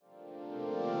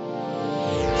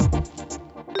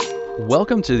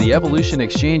Welcome to the Evolution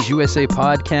Exchange USA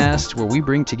podcast, where we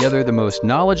bring together the most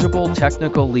knowledgeable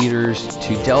technical leaders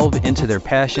to delve into their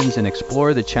passions and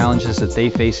explore the challenges that they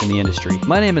face in the industry.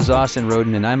 My name is Austin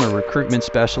Roden, and I'm a recruitment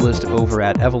specialist over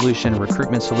at Evolution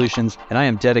Recruitment Solutions, and I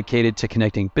am dedicated to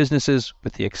connecting businesses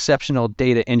with the exceptional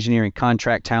data engineering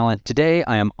contract talent. Today,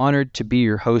 I am honored to be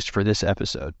your host for this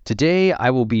episode. Today, I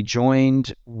will be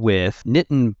joined with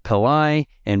Nitin Pillai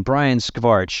and Brian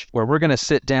Skvarch, where we're going to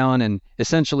sit down and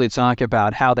essentially talk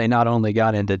about how they not only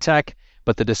got into tech,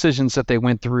 but the decisions that they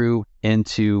went through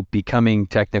into becoming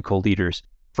technical leaders.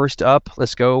 First up,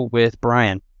 let's go with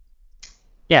Brian.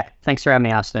 Yeah, thanks for having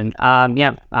me, Austin. I'm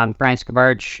Brian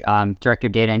Skvarch, Director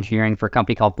of Data Engineering for a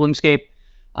company called Bloomscape.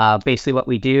 Basically what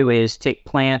we do is take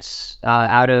plants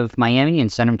out of Miami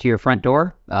and send them to your front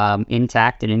door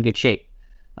intact and in good shape.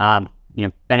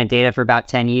 Been in data for about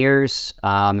 10 years,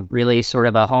 really sort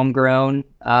of a homegrown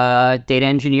data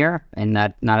engineer, and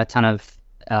not a ton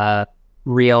of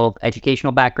real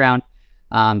educational background,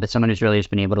 but someone who's really just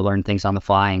been able to learn things on the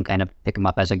fly and kind of pick them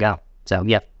up as I go. So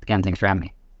yeah, again, thanks for having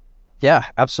me. Yeah,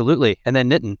 absolutely. And then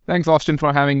Nitin. Thanks, Austin,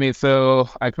 for having me. So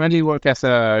I currently work as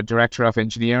a director of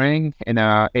engineering in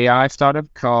an AI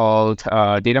startup called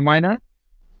Dataminr,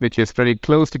 which is pretty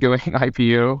close to going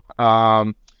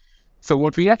IPO. So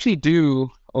what we actually do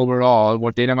overall,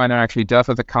 what Dataminr actually does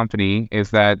as a company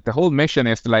is that the whole mission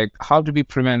is to how do we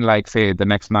prevent say the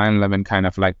next 9/11 kind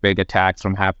of big attacks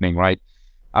from happening, right?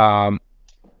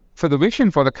 So the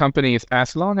vision for the company is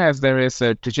as long as there is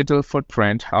a digital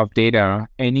footprint of data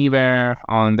anywhere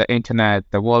on the internet,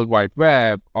 the World Wide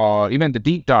Web, or even the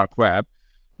deep dark web,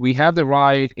 we have the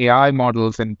right AI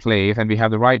models in place and we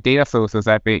have the right data sources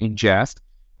that we ingest.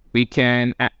 We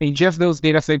can ingest those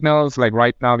data signals. Like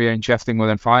right now, we are ingesting more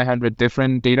than 500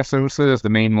 different data sources. The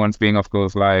main ones being, of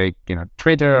course,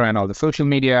 Twitter and all the social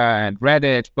media and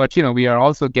Reddit. But, we are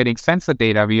also getting sensor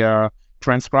data. We are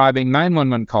transcribing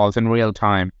 911 calls in real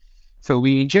time. So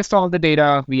we ingest all the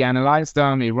data, we analyze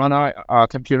them, we run our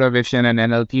computer vision and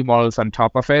NLP models on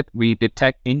top of it. We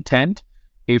detect intent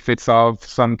if it's of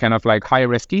some kind of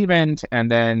high-risk event,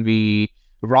 and then we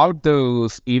route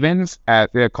those events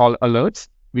they're called alerts.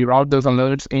 We route those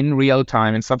alerts in real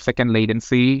time in sub-second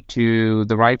latency to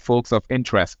the right folks of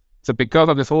interest. So because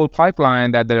of this whole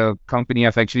pipeline that the company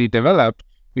has actually developed,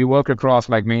 we work across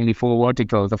mainly 4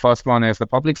 verticals. The first one is the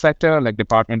public sector, like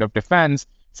Department of Defense.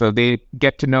 So they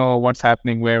get to know what's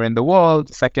happening where in the world.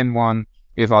 The second one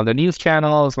is all the news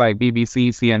channels like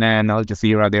BBC, CNN, Al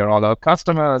Jazeera. They're all our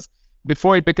customers.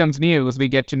 Before it becomes news, we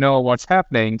get to know what's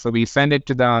happening. So we send it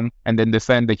to them, and then they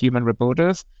send the human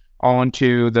reporters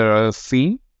onto the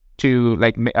scene to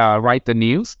write the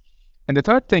news. And the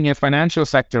third thing is financial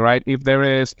sector, right? If there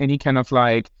is any kind of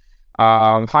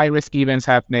high risk events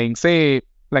happening, say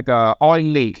a oil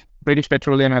leak, British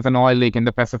Petroleum has an oil leak in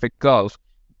the Pacific Gulf.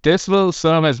 This will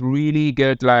serve as really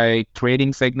good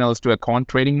trading signals to a quant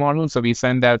trading model. So we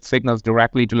send out signals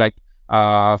directly to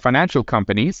financial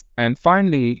companies. And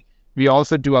finally, we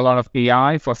also do a lot of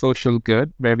AI for social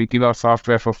good, where we give our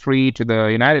software for free to the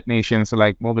United Nations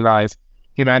to mobilize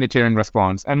humanitarian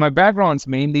response. And my background's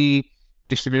mainly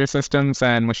distributed systems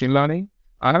and machine learning.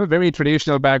 I have a very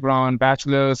traditional background,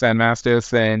 bachelor's and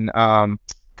master's in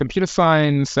computer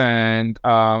science, and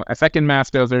a second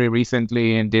master's very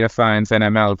recently in data science and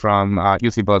ML from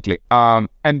UC Berkeley.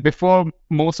 And before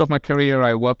most of my career,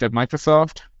 I worked at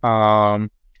Microsoft,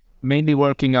 mainly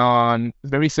working on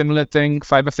very similar things,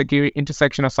 cybersecurity,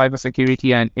 intersection of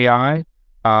cybersecurity and AI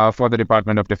for the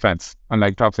Department of Defense on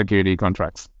top security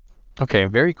contracts. Okay,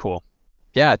 very cool.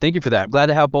 Yeah, thank you for that. I'm glad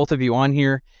to have both of you on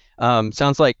here.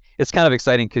 Sounds like it's kind of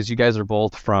exciting because you guys are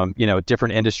both from,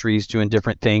 different industries doing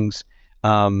different things.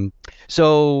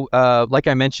 So like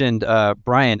I mentioned,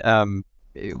 Brian,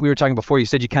 we were talking before, you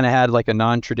said you kind of had a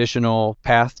non-traditional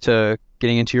path to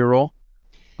getting into your role.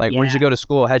 Where did you go to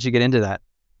school? How'd you get into that?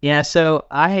 Yeah, so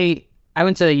I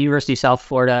went to the University of South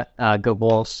Florida, go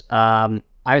Bulls. I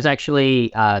was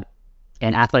actually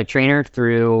an athletic trainer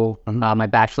through my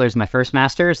bachelor's and my first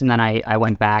master's, and then I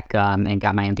went back and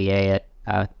got my MBA at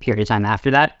a period of time after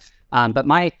that. But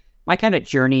my kind of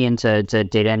journey into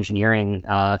data engineering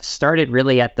started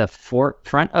really at the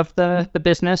forefront of the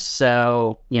business.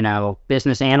 So,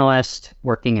 business analyst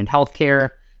working in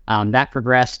healthcare. That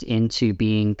progressed into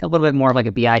being a little bit more of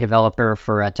a BI developer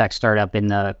for a tech startup in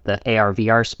the AR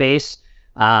VR space.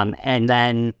 And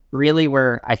then really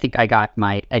where I think I got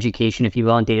my education, if you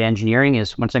will, in data engineering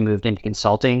is once I moved into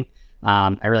consulting.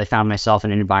 I really found myself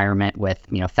in an environment with,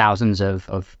 thousands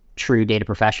of true data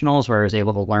professionals where I was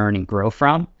able to learn and grow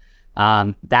from.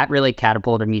 That really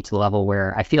catapulted me to the level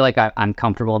where I feel like I'm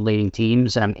comfortable in leading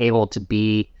teams, and I'm able to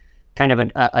be kind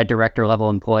of a director level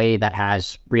employee that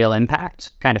has real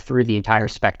impact kind of through the entire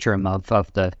spectrum of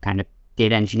the kind of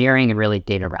data engineering and really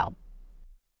data realm.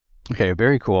 Okay,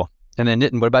 very cool. And then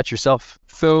Nitin, what about yourself?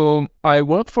 So I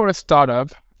worked for a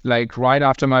startup like right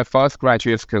after my first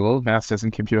graduate school, master's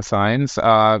in computer science.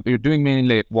 We were doing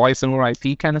mainly voice over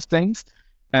IP kind of things.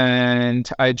 And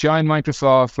I joined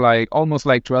Microsoft like almost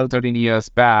like 12, 13 years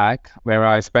back, where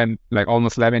I spent like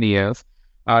almost 11 years.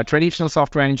 Traditional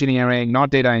software engineering, not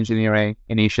data engineering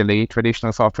initially,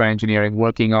 traditional software engineering,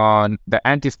 working on the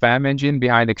anti-spam engine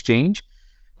behind Exchange.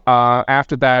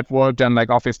 After that, worked on like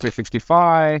Office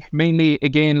 365, mainly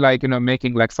again, like,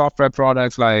 making like software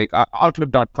products like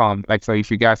Outlook.com. Like, so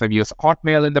if you guys have used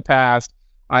Hotmail in the past,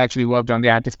 I actually worked on the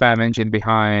anti-spam engine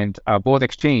behind both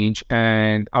Exchange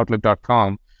and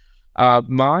Outlook.com.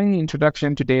 My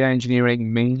introduction to data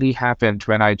engineering mainly happened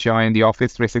when I joined the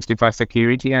Office 365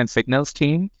 security and signals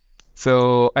team.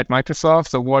 So at Microsoft,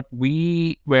 so what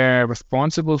we were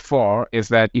responsible for is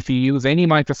that if you use any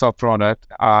Microsoft product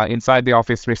inside the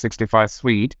Office 365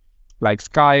 suite, like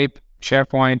Skype,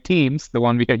 SharePoint, Teams, the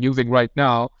one we are using right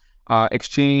now,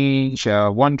 Exchange,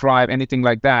 OneDrive, anything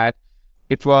like that,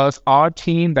 it was our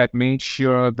team that made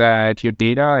sure that your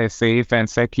data is safe and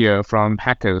secure from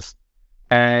hackers.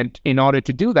 And in order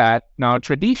to do that, now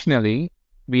traditionally,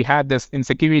 we had this in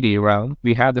security realm,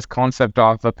 we had this concept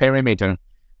of a perimeter.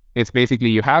 It's basically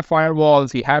you have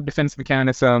firewalls, you have defense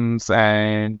mechanisms,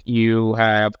 and you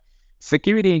have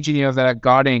security engineers that are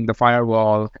guarding the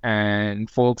firewall and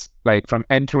folks like from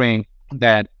entering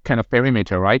that kind of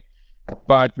perimeter, right?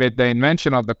 But with the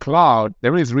invention of the cloud,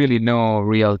 there is really no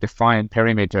real defined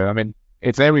perimeter. I mean,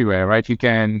 it's everywhere, right? You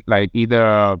can like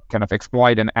either kind of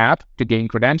exploit an app to gain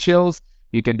credentials.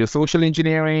 You can do social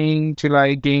engineering to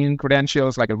like gain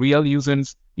credentials, like a real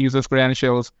user's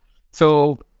credentials.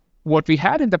 So what we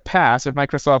had in the past at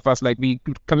Microsoft was like we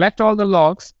could collect all the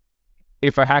logs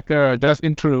if a hacker does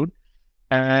intrude,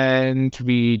 and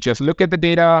we just look at the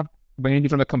data mainly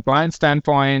from a compliance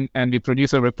standpoint, and we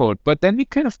produce a report. But then we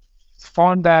kind of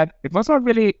found that it was not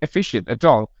really efficient at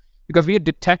all because we are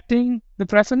detecting the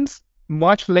presence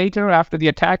much later after the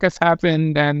attack has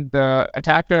happened and the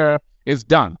attacker is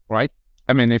done, right?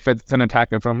 I mean, if it's an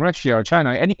attacker from Russia or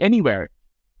China, anywhere,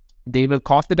 they will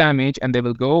cause the damage and they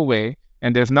will go away,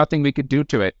 and there's nothing we could do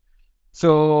to it.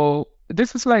 So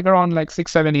this was like around like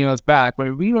 6-7 years back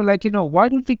where we were like, why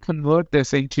don't we convert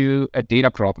this into a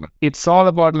data problem? It's all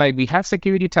about like we have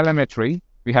security telemetry.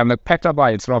 We have like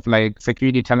petabytes of like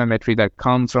security telemetry that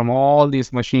comes from all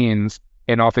these machines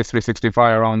in Office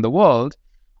 365 around the world.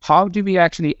 How do we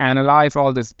actually analyze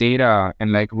all this data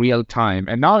in like real time?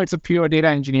 And now it's a pure data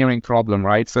engineering problem,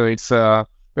 right? So it's a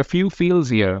few fields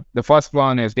here. The first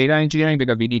one is data engineering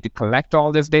because we need to collect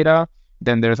all this data.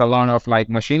 Then there's a lot of like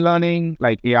machine learning,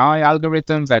 like AI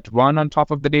algorithms that run on top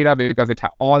of the data because it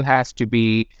all has to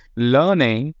be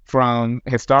learning from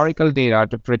historical data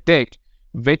to predict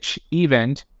which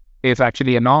event is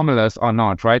actually anomalous or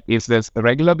not, right? Is this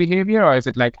regular behavior or is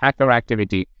it like hacker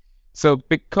activity? So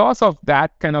because of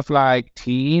that kind of like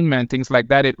team and things like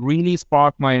that, it really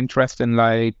sparked my interest in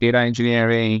like data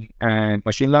engineering and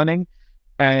machine learning.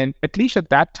 And at least at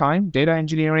that time, data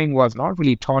engineering was not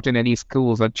really taught in any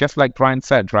schools, just like Brian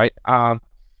said, right?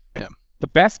 The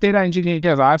best data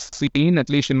engineers I've seen, at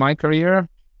least in my career,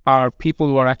 are people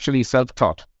who are actually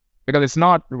self-taught. Because it's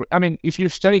not, I mean, if you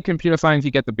study computer science,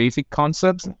 you get the basic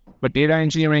concepts, but data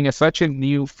engineering is such a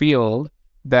new field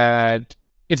that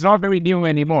it's not very new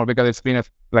anymore because it's been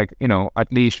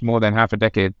at least more than half a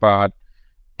decade. But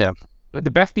yeah. But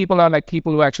the best people are like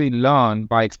people who actually learn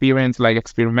by experience, like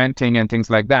experimenting and things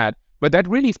like that. But that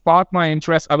really sparked my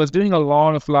interest. I was doing a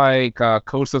lot of like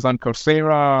courses on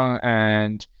Coursera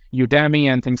and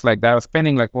Udemy and things like that. I was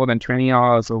spending like more than 20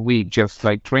 hours a week just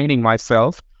like training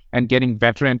myself and getting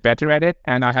better and better at it.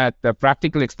 And I had the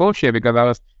practical exposure because I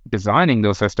was designing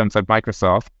those systems at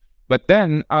Microsoft. But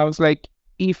then I was like,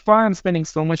 if I'm spending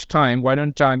so much time, why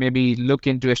don't I maybe look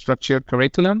into a structured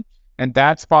curriculum? And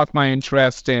that sparked my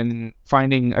interest in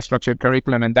finding a structured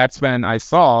curriculum. And that's when I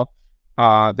saw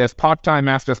there's part-time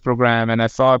master's program. And I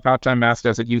saw a part-time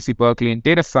master's at UC Berkeley in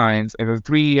data science. It was a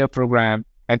 3-year program.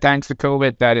 And thanks to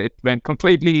COVID, that it went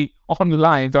completely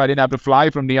online. So I didn't have to fly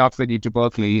from New York City to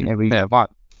Berkeley every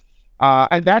month.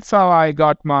 And that's how I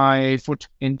got my foot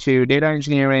into data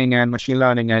engineering and machine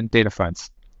learning and data science.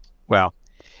 Wow.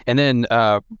 And then,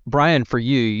 Brian, for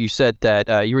you, you said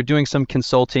that you were doing some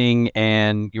consulting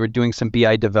and you were doing some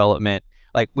BI development.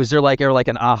 Like, was there like ever like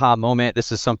an aha moment?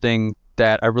 This is something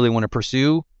that I really want to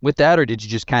pursue with that, or did you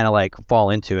just kind of like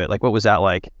fall into it? Like, what was that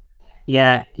like?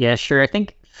 Yeah, sure. I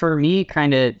think for me,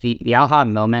 kind of the aha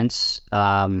moments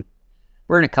were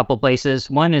we're in a couple places.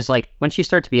 One is like once you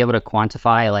start to be able to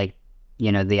quantify like,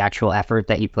 you know, the actual effort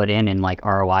that you put in and like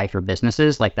ROI for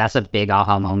businesses, like that's a big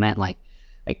aha moment. Like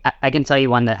I can tell you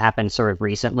one that happened sort of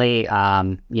recently.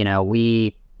 You know,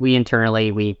 we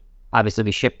internally, we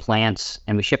ship plants,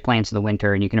 and we ship plants in the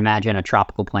winter, and you can imagine a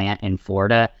tropical plant in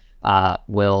Florida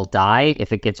will die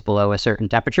if it gets below a certain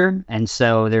temperature. And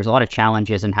so there's a lot of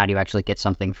challenges in how do you actually get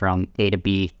something from A to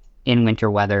B in winter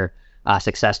weather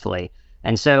successfully.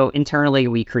 And so internally,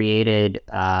 we created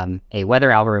a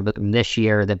weather algorithm this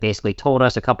year that basically told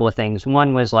us a couple of things.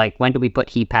 One was like, when do we put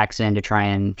heat packs in to try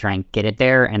and get it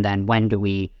there? And then when do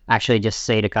we actually just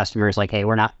say to customers like, hey,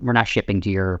 we're not shipping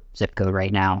to your zip code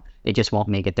right now. It just won't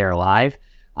make it there alive.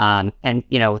 And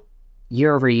you know,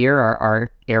 year over year,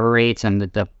 our error rates and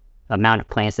the amount of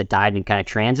plants that died in kind of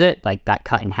transit like got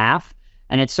cut in half.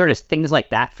 And it's sort of things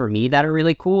like that for me that are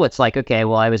really cool. It's like, okay,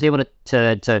 well, I was able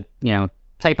to you know,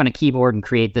 type on a keyboard and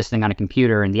create this thing on a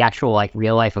computer, and the actual like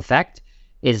real life effect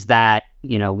is that,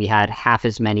 you know, we had half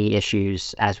as many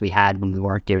issues as we had when we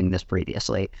weren't doing this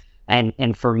previously.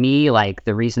 And for me, like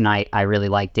the reason I really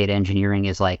like data engineering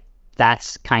is like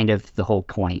that's kind of the whole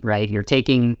point, right? You're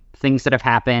taking things that have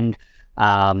happened,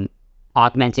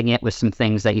 augmenting it with some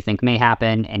things that you think may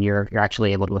happen, and you're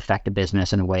actually able to affect a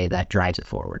business in a way that drives it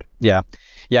forward. Yeah.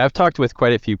 I've talked with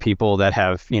quite a few people that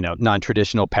have, you know,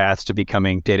 non-traditional paths to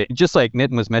becoming data, just like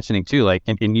Nitin was mentioning too, like,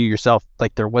 and you yourself,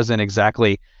 like there wasn't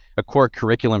exactly a core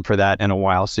curriculum for that in a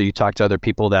while. So you talk to other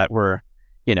people that were,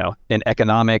 you know, in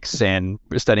economics and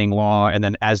studying law. And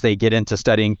then as they get into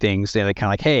studying things, they kind of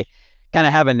like, hey, kind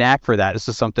of have a knack for that. This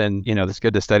is something, you know, that's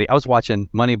good to study. I was watching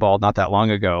Moneyball not that long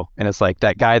ago, and it's like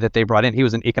that guy that they brought in, he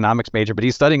was an economics major, but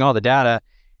he's studying all the data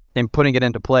and putting it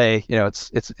into play. You know,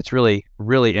 it's really,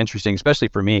 really interesting, especially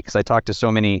for me, because I talk to so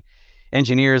many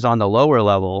engineers on the lower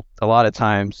level. A lot of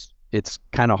times it's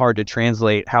kind of hard to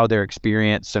translate how their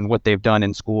experience and what they've done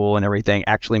in school and everything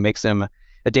actually makes them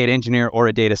a data engineer or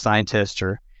a data scientist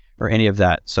or any of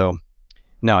that. So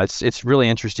no, it's really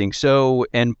interesting. So,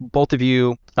 and both of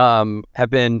you have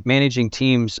been managing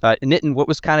teams. Nitin, what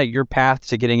was kind of your path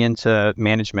to getting into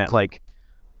management? Like,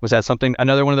 was that something,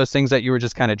 another one of those things that you were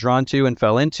just kind of drawn to and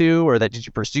fell into, or that did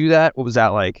you pursue that? What was that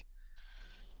like?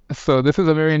 So this is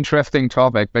a very interesting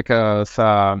topic because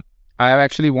I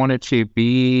actually wanted to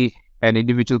be an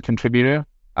individual contributor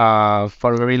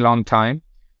for a very long time.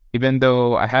 Even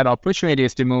though I had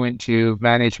opportunities to move into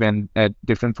management at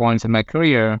different points in my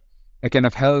career, I kind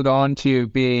of held on to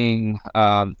being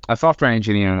a software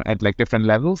engineer at like different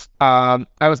levels. I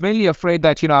was mainly afraid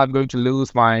that, you know, I'm going to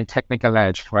lose my technical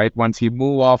edge, right? Once you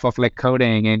move off of like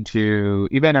coding into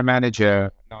even a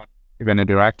manager, not even a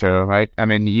director, right? I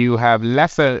mean, you have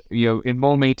lesser, you're in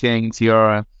more meetings,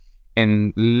 you're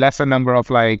in lesser number of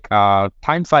like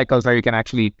time cycles where you can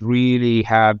actually really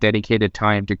have dedicated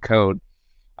time to code.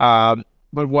 But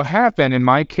what happened in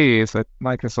my case at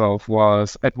Microsoft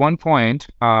was at one point,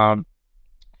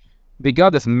 we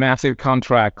got this massive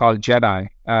contract called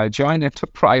JEDI, Joint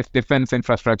Enterprise Defense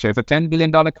Infrastructure. It's a $10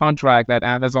 billion contract that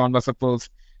Amazon was supposed,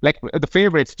 like the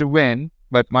favorites to win,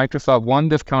 but Microsoft won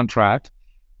this contract.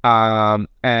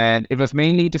 And it was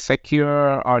mainly to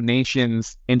secure our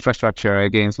nation's infrastructure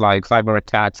against like cyber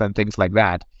attacks and things like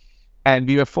that. And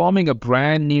we were forming a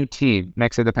brand new team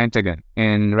next to the Pentagon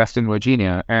in Reston,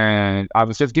 Virginia. And I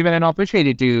was just given an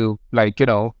opportunity to, like, you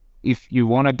know, if you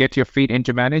want to get your feet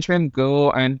into management,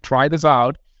 go and try this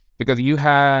out, because you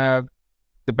have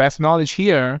the best knowledge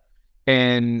here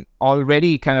and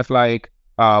already kind of like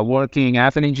working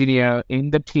as an engineer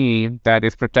in the team that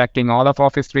is protecting all of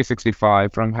Office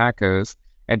 365 from hackers.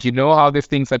 And you know how these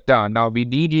things are done. Now we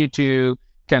need you to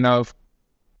kind of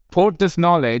put this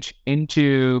knowledge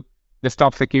into the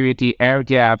top security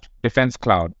air-gapped defense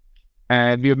cloud.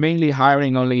 And we're mainly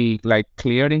hiring only like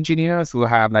cleared engineers who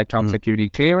have like top security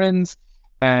clearance.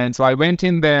 And so I went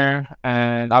in there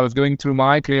and I was going through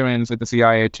my clearance at the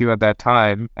CIA too at that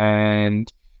time,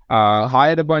 and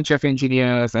hired a bunch of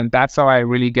engineers. And that's how I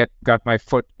really got my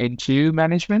foot into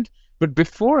management. But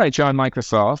before I joined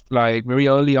Microsoft, like very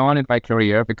early on in my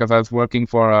career, because I was working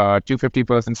for a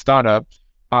 250-person startup,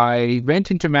 I went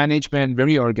into management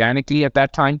very organically at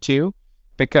that time too,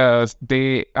 because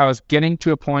I was getting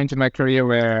to a point in my career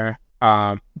where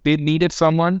they needed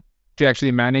someone to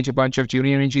actually manage a bunch of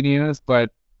junior engineers.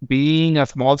 But being a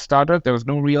small startup, there was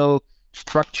no real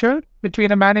structure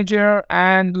between a manager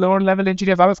and lower level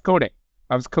engineers. I was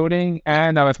coding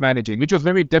and I was managing, which was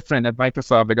very different at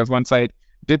Microsoft, because once I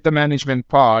did the management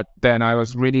part, then I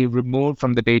was really removed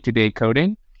from the day-to-day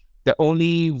coding. The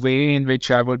only way in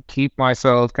which I would keep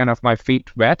myself kind of my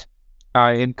feet wet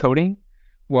in coding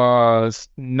was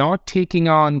not taking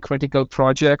on critical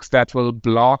projects that will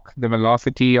block the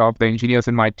velocity of the engineers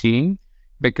in my team,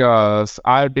 because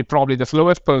I'd be probably the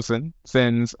slowest person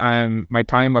since my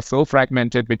time was so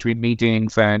fragmented between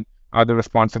meetings and other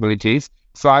responsibilities.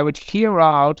 So I would hear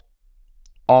out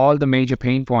all the major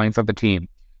pain points of the team.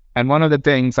 And one of the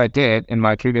things I did in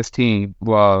my previous team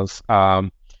was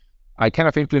I kind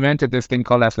of implemented this thing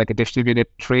called as like a distributed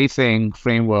tracing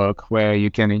framework, where you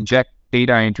can inject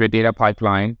data into a data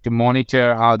pipeline to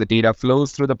monitor how the data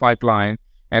flows through the pipeline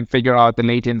and figure out the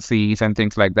latencies and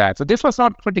things like that. So this was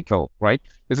not critical, right?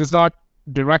 This is not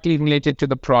directly related to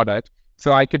the product.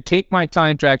 So I could take my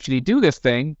time to actually do this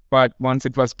thing, but once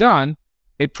it was done,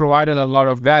 it provided a lot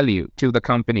of value to the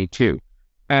company too.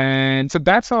 And so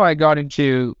that's how I got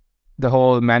into the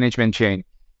whole management chain.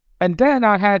 And then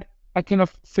I kind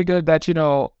of figured that,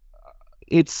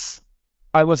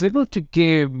 I was able to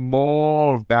give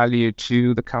more value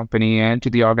to the company and to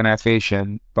the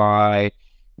organization by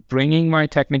bringing my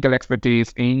technical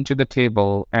expertise into the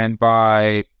table, and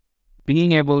by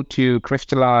being able to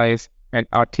crystallize and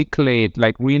articulate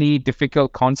like really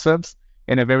difficult concepts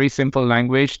in a very simple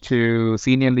language to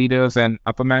senior leaders and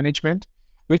upper management,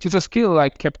 which is a skill I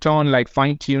kept on like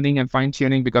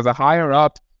fine-tuning, because the higher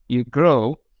up you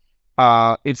grow,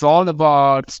 it's all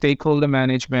about stakeholder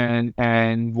management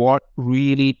and what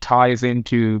really ties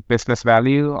into business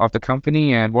value of the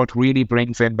company and what really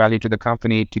brings in value to the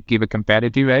company to give a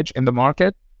competitive edge in the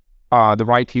market, the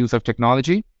right use of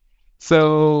technology.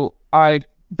 So I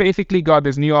basically got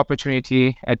this new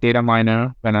opportunity at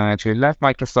Dataminr when I actually left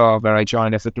Microsoft, where I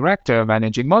joined as a director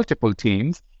managing multiple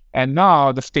teams. And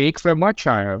now the stakes were much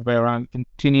higher, where I'm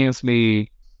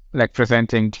continuously like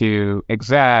presenting to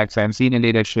execs and senior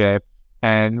leadership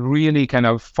and really kind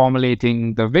of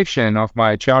formulating the vision of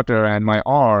my charter and my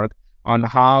org on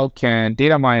how can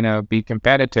Dataminr be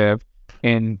competitive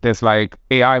in this like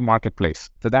AI marketplace.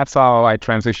 So that's how I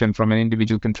transitioned from an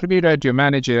individual contributor to a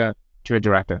manager to a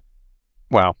director.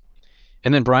 Wow.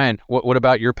 And then Brian, what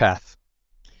about your path?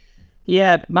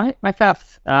 Yeah, my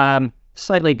path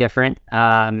slightly different.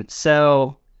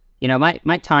 So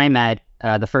my time at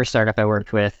the first startup I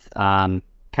worked with, kind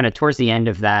of towards the end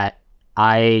of that,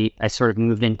 I sort of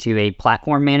moved into a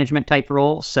platform management type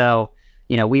role. So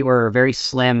we were a very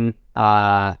slim,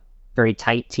 very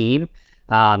tight team,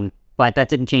 but that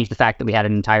didn't change the fact that we had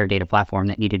an entire data platform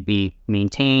that needed to be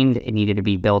maintained, it needed to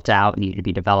be built out, it needed to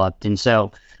be developed. And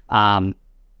so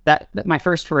that my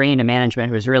first foray into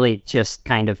management was really just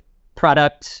kind of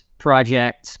product,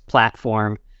 project,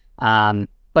 platform.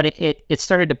 But it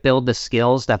started to build the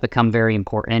skills that become very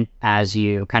important as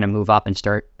you kind of move up and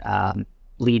start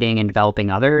leading and developing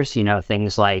others.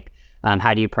 Things like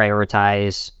how do you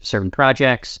prioritize certain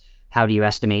projects? How do you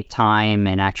estimate time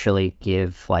and actually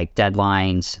give like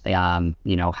deadlines?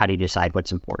 How do you decide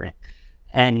what's important?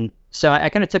 And so I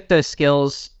kind of took those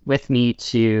skills with me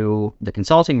to the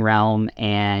consulting realm,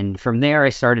 and from there I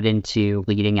started into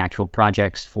leading actual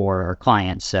projects for our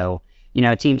clients. So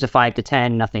teams of 5 to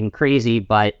 10, nothing crazy,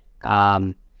 but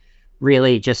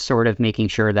really just sort of making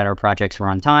sure that our projects were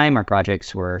on time, our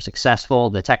projects were successful,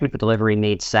 the technical delivery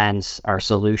made sense, our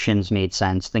solutions made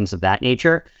sense, things of that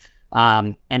nature.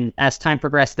 And as time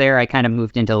progressed there, I kind of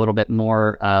moved into a little bit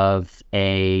more of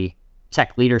a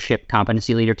tech leadership,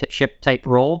 competency leadership type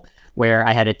role, where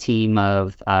I had a team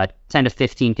of 10 to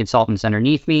 15 consultants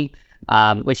underneath me,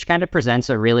 which kind of presents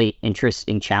a really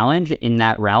interesting challenge in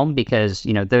that realm, because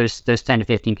those 10 to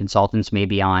 15 consultants may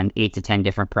be on 8 to 10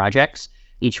 different projects,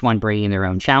 each one bringing their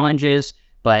own challenges.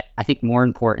 But I think more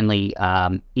importantly,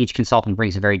 each consultant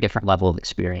brings a very different level of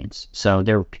experience. So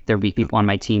there'll be people on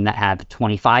my team that have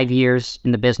 25 years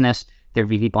in the business. There'll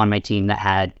be people on my team that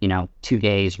had 2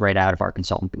 days right out of our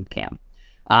consultant boot camp.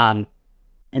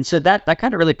 And so that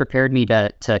kind of really prepared me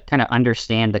to kind of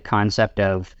understand the concept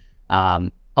of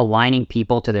aligning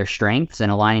people to their strengths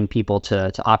and aligning people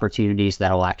to opportunities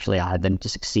that will actually allow them to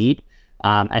succeed.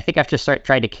 I think I've just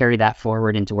tried to carry that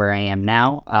forward into where I am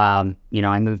now.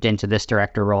 I moved into this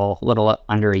director role a little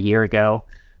under a year ago.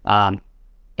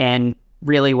 And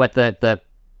really what the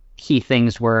key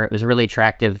things were, it was a really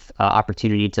attractive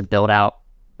opportunity to build out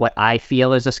what I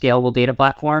feel is a scalable data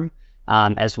platform,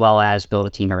 as well as build a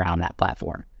team around that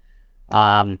platform.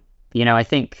 I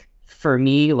think for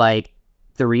me, like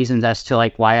the reasons as to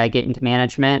like why I get into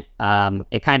management,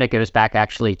 it kind of goes back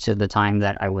actually to the time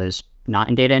that I was not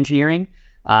in data engineering.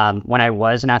 When I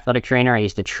was an athletic trainer, I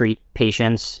used to treat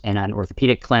patients in an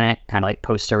orthopedic clinic, kind of like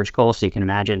post-surgical. So you can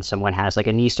imagine someone has like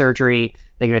a knee surgery,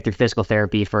 they go through physical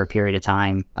therapy for a period of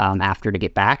time after to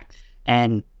get back.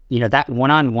 And, that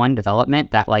one-on-one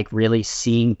development, that like really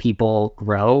seeing people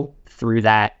grow through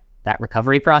that that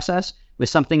recovery process was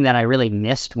something that I really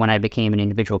missed when I became an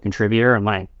individual contributor and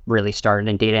when I really started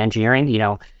in data engineering.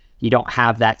 You don't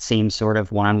have that same sort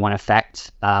of one-on-one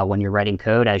effect when you're writing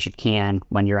code as you can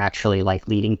when you're actually like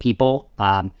leading people.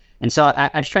 And so I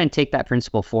just try and take that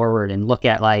principle forward and look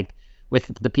at like with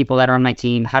the people that are on my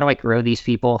team, how do I grow these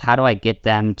people? How do I get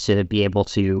them to be able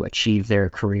to achieve their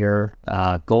career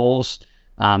goals?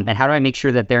 And how do I make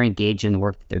sure that they're engaged in the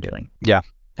work that they're doing? Yeah,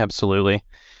 absolutely.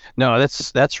 No,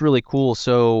 that's really cool.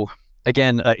 So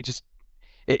again,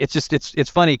 it's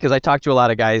funny because I talk to a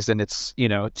lot of guys and it's,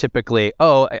 typically,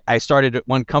 I started at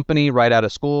one company right out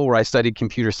of school where I studied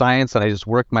computer science and I just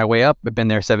worked my way up. I've been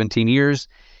there 17 years.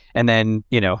 And then,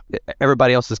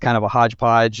 everybody else is kind of a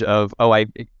hodgepodge of, I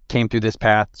came through this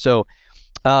path. So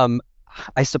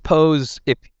I suppose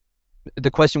if the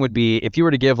question would be, if you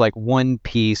were to give like one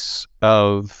piece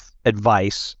of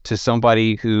advice to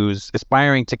somebody who's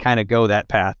aspiring to kind of go that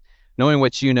path, knowing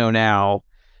what you know now,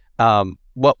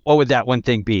 what would that one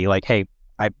thing be? Like, hey,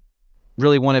 I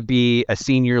really want to be a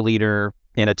senior leader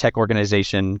in a tech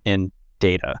organization in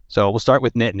data. So we'll start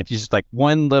with Nitin. If you just like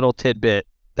one little tidbit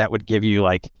that would give you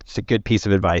like just a good piece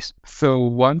of advice. So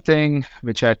one thing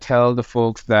which I tell the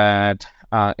folks that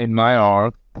in my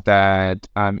org that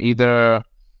I'm either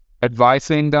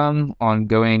advising them on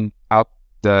going up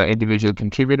the individual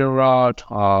contributor route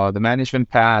or the management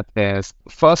path is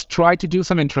first try to do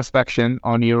some introspection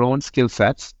on your own skill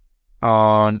sets,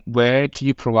 on where do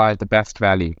you provide the best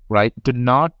value, right? Do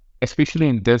not, especially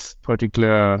in this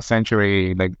particular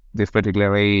century, like this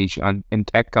particular age in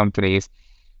tech companies,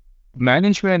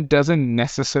 management doesn't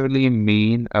necessarily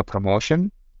mean a promotion.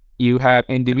 You have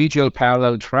individual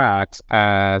parallel tracks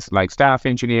as like staff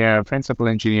engineer, principal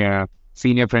engineer,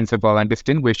 senior principal, and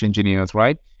distinguished engineers,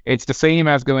 right? It's the same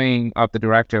as going up the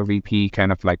director VP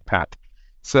kind of like path.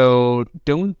 So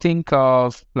don't think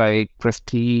of like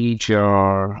prestige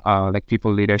or like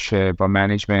people leadership or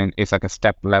management is like a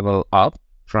step level up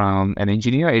from an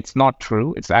engineer. It's not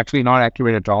true. It's actually not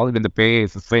accurate at all. Even the pay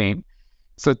is the same.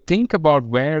 So think about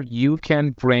where you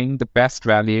can bring the best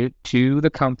value to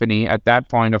the company at that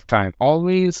point of time.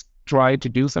 Always try to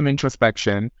do some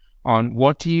introspection on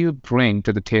what do you bring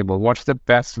to the table? What's the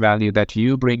best value that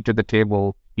you bring to the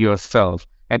table yourself?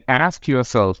 And ask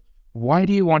yourself, why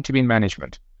do you want to be in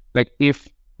management? Like if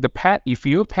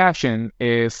your passion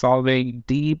is solving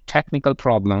deep technical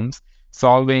problems,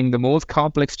 solving the most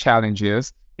complex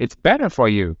challenges, it's better for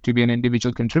you to be an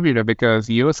individual contributor because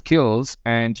your skills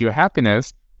and your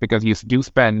happiness, because you do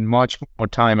spend much more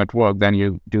time at work than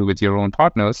you do with your own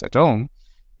partners at home,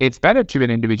 it's better to be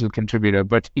an individual contributor.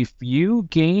 But if you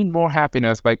gain more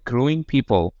happiness by growing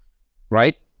people,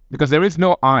 right? Because there is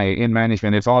no I in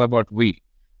management, it's all about we.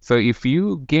 So if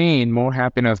you gain more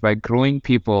happiness by growing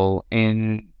people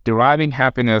and deriving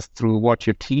happiness through what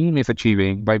your team is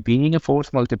achieving, by being a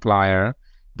force multiplier,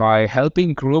 by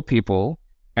helping grow people,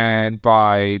 and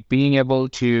by being able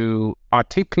to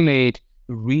articulate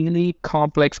really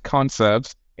complex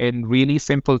concepts in really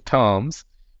simple terms,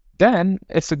 then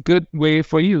it's a good way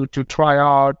for you to try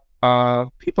out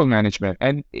people management.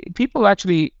 And people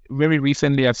actually, very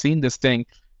recently, I've seen this thing,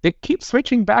 they keep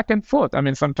switching back and forth. I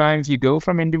mean, sometimes you go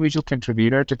from individual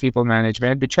contributor to people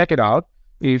management to check it out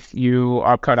if you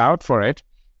are cut out for it.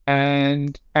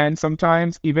 And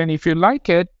sometimes even if you like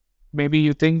it, maybe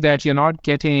you think that you're not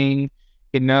getting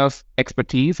enough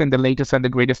expertise in the latest and the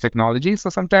greatest technology. So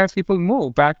sometimes people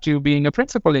move back to being a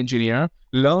principal engineer,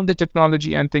 learn the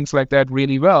technology and things like that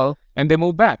really well, and they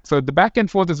move back. So the back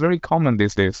and forth is very common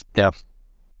these days. Yeah.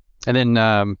 And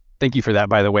then thank you for that,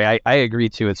 by the way. I agree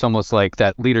too. It's almost like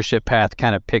that leadership path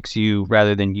kind of picks you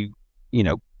rather than you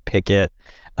pick it.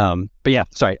 But yeah,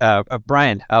 sorry.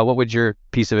 Brian, what would your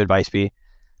piece of advice be?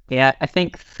 Yeah, I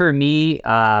think for me,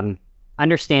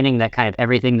 understanding that kind of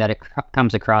everything that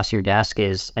comes across your desk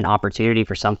is an opportunity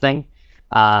for something.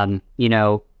 As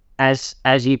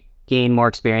you gain more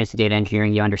experience in data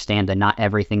engineering, you understand that not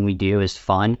everything we do is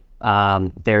fun.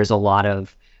 There's a lot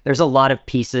of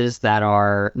pieces that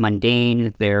are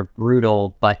mundane, they're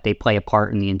brutal, but they play a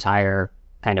part in the entire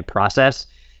kind of process.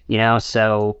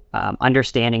 So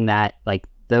understanding that like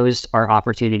those are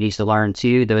opportunities to learn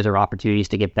too, those are opportunities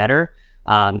to get better,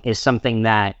 is something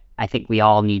that I think we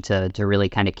all need to really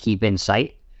kind of keep in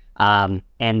sight. And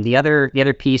the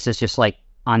other piece is just like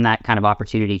on that kind of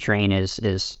opportunity train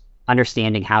is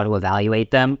understanding how to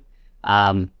evaluate them.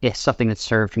 It's something that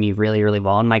served me really, really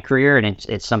well in my career, and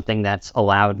it's something that's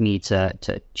allowed me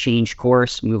to change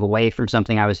course, move away from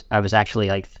something I was actually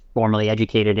like formally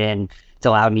educated in. It's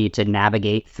allowed me to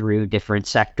navigate through different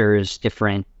sectors,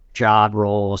 different job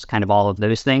roles, kind of all of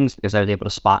those things, because I was able to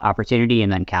spot opportunity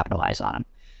and then capitalize on them.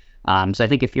 So I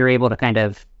think if you're able to kind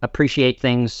of appreciate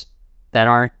things that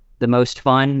aren't the most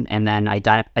fun and then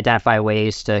identify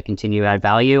ways to continue to add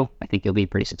value, I think you'll be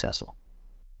pretty successful.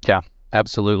 Yeah,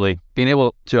 absolutely. Being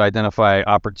able to identify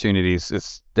opportunities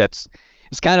it's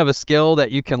kind of a skill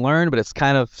that you can learn, but it's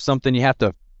kind of something you have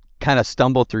to kind of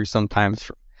stumble through sometimes,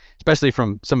 especially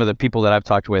from some of the people that I've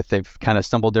talked with. They've kind of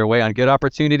stumbled their way on good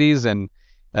opportunities and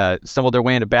stumbled their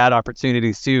way into bad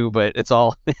opportunities too, but it's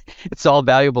all it's all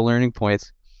valuable learning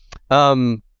points.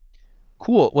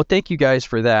 Cool. Well, thank you guys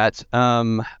for that.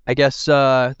 I guess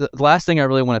the last thing I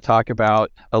really want to talk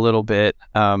about a little bit,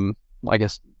 I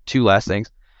guess two last things.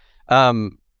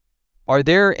 Are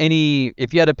there any,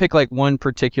 if you had to pick like one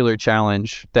particular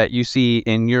challenge that you see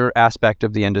in your aspect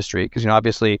of the industry, because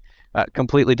obviously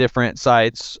completely different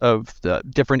sides of the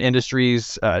different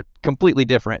industries, completely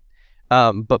different,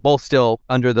 but both still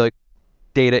under the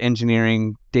data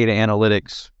engineering, data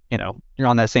analytics, you're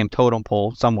on that same totem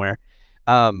pole somewhere.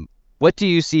 What do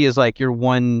you see as like your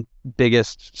one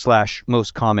biggest /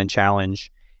 most common challenge,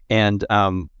 and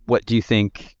what do you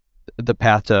think the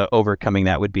path to overcoming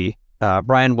that would be?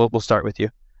 Brian, we'll start with you.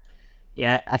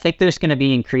 Yeah, I think there's going to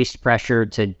be increased pressure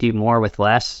to do more with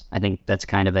less. I think that's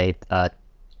kind of a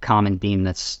common theme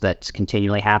that's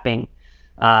continually happening.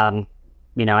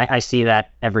 I see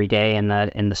that every day in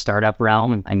the startup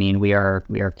realm. I mean, we are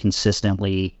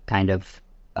consistently kind of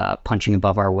punching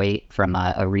above our weight from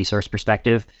a resource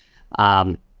perspective.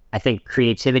 I think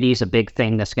creativity is a big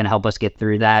thing that's going to help us get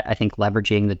through that. I think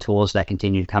leveraging the tools that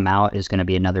continue to come out is going to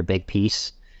be another big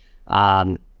piece.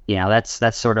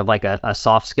 That's sort of like a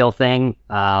soft skill thing.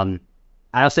 I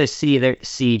also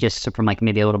see just from like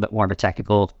maybe a little bit more of a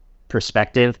technical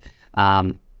perspective.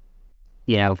 Data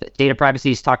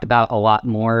privacy is talked about a lot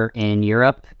more in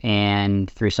Europe,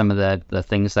 and through some of the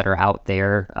things that are out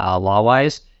there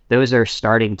law-wise, those are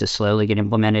starting to slowly get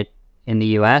implemented in the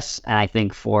US. And I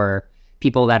think for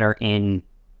people that are in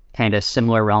kind of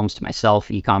similar realms to myself,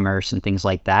 e-commerce and things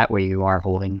like that, where you are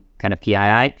holding kind of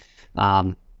PII,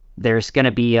 there's going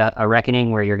to be a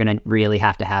reckoning where you're going to really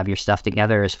have to have your stuff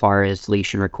together as far as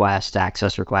deletion requests,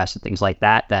 access requests, and things like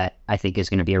that, that I think is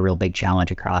going to be a real big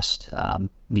challenge across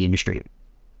the industry.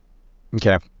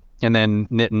 Okay. And then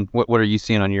Nitin, what are you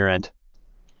seeing on your end?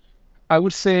 I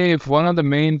would say one of the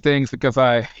main things, because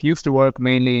I used to work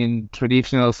mainly in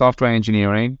traditional software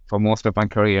engineering for most of my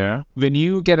career, when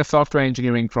you get a software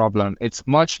engineering problem, it's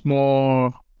much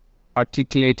more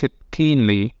articulated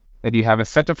cleanly that you have a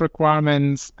set of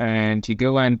requirements and you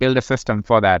go and build a system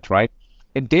for that, right?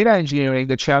 In data engineering,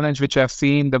 the challenge which I've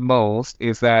seen the most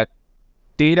is that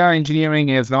data engineering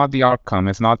is not the outcome,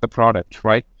 it's not the product,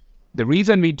 right? The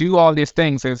reason we do all these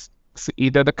things is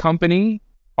either the company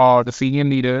or the senior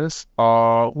leaders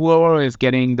or whoever is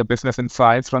getting the business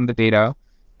insights from the data,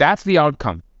 that's the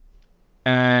outcome.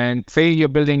 And say you're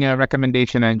building a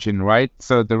recommendation engine, right?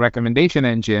 So the recommendation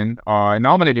engine or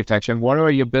anomaly detection,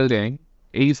 whatever you're building,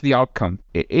 is the outcome.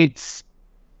 It's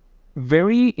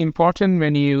very important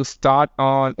when you start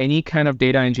on any kind of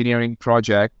data engineering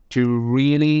project to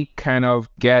really kind of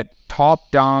get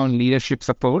top-down leadership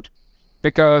support,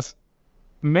 because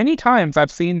many times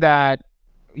I've seen that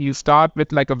you start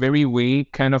with like a very vague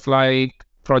kind of like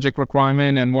project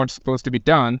requirement and what's supposed to be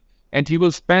done, and you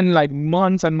will spend like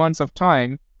months and months of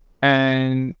time,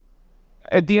 and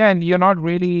at the end you're not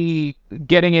really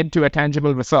getting into a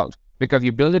tangible result, because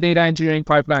you build a data engineering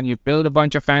pipeline, you build a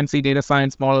bunch of fancy data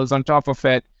science models on top of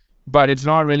it, but it's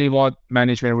not really what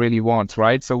management really wants,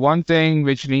 right? So one thing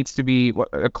which needs to be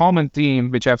a common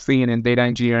theme, which I've seen in data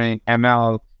engineering,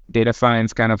 ML, data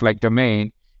science kind of like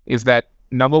domain, is that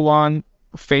number one,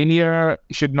 failure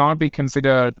should not be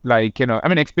considered like,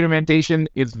 experimentation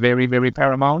is very, very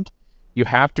paramount. You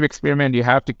have to experiment, you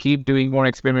have to keep doing more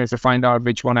experiments to find out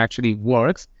which one actually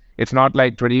works. It's not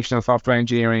like traditional software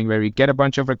engineering where you get a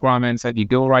bunch of requirements and you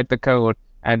go write the code,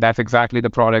 and that's exactly the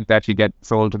product that you get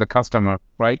sold to the customer,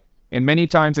 right? And many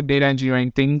times in data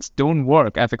engineering, things don't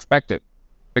work as expected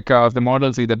because the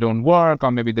models either don't work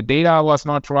or maybe the data was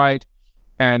not right.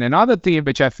 And another theme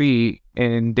which I see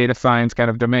in data science kind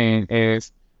of domain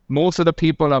is most of the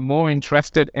people are more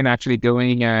interested in actually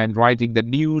going and writing the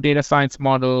new data science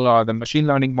model or the machine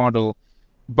learning model.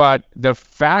 But the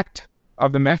fact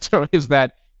of the matter is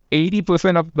that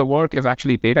 80% of the work is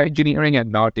actually data engineering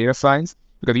and not data science,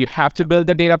 because you have to build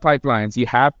the data pipelines, you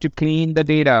have to clean the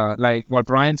data, like what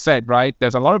Brian said, right?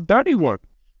 There's a lot of dirty work,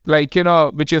 like,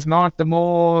 which is not the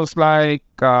most like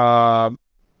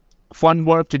fun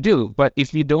work to do. But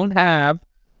if you don't have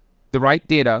the right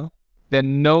data,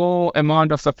 then no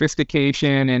amount of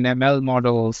sophistication in ML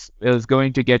models is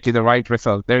going to get you the right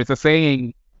result. There is a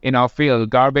saying in our field,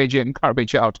 garbage in,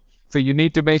 garbage out. So you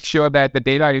need to make sure that the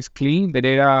data is clean, the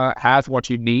data has what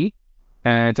you need.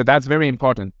 And so that's very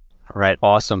important. Right.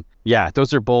 Awesome. Yeah,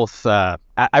 those are both,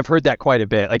 I've heard that quite a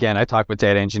bit. Again, I talk with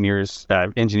data engineers,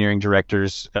 engineering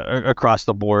directors across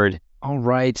the board. All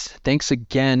right. Thanks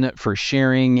again for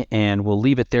sharing, and we'll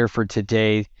leave it there for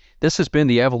today. This has been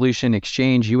the Evolution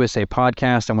Exchange USA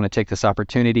podcast. I want to take this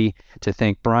opportunity to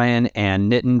thank Brian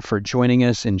and Nitin for joining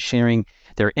us and sharing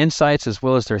their insights as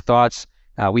well as their thoughts.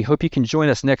 We hope you can join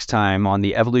us next time on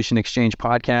the Evolution Exchange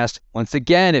podcast. Once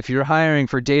again, if you're hiring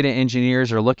for data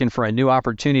engineers or looking for a new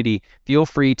opportunity, feel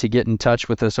free to get in touch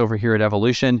with us over here at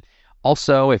Evolution.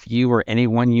 Also, if you or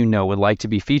anyone you know would like to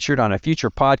be featured on a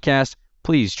future podcast,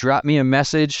 please drop me a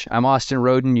message. I'm Austin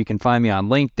Roden. You can find me on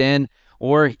LinkedIn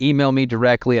or email me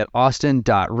directly at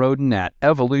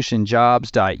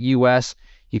austin.roden@evolutionjobs.us.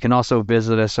 You can also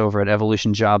visit us over at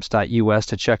evolutionjobs.us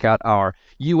to check out our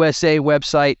USA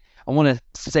website. I want to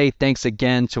say thanks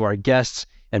again to our guests,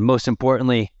 and most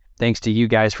importantly, thanks to you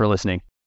guys for listening.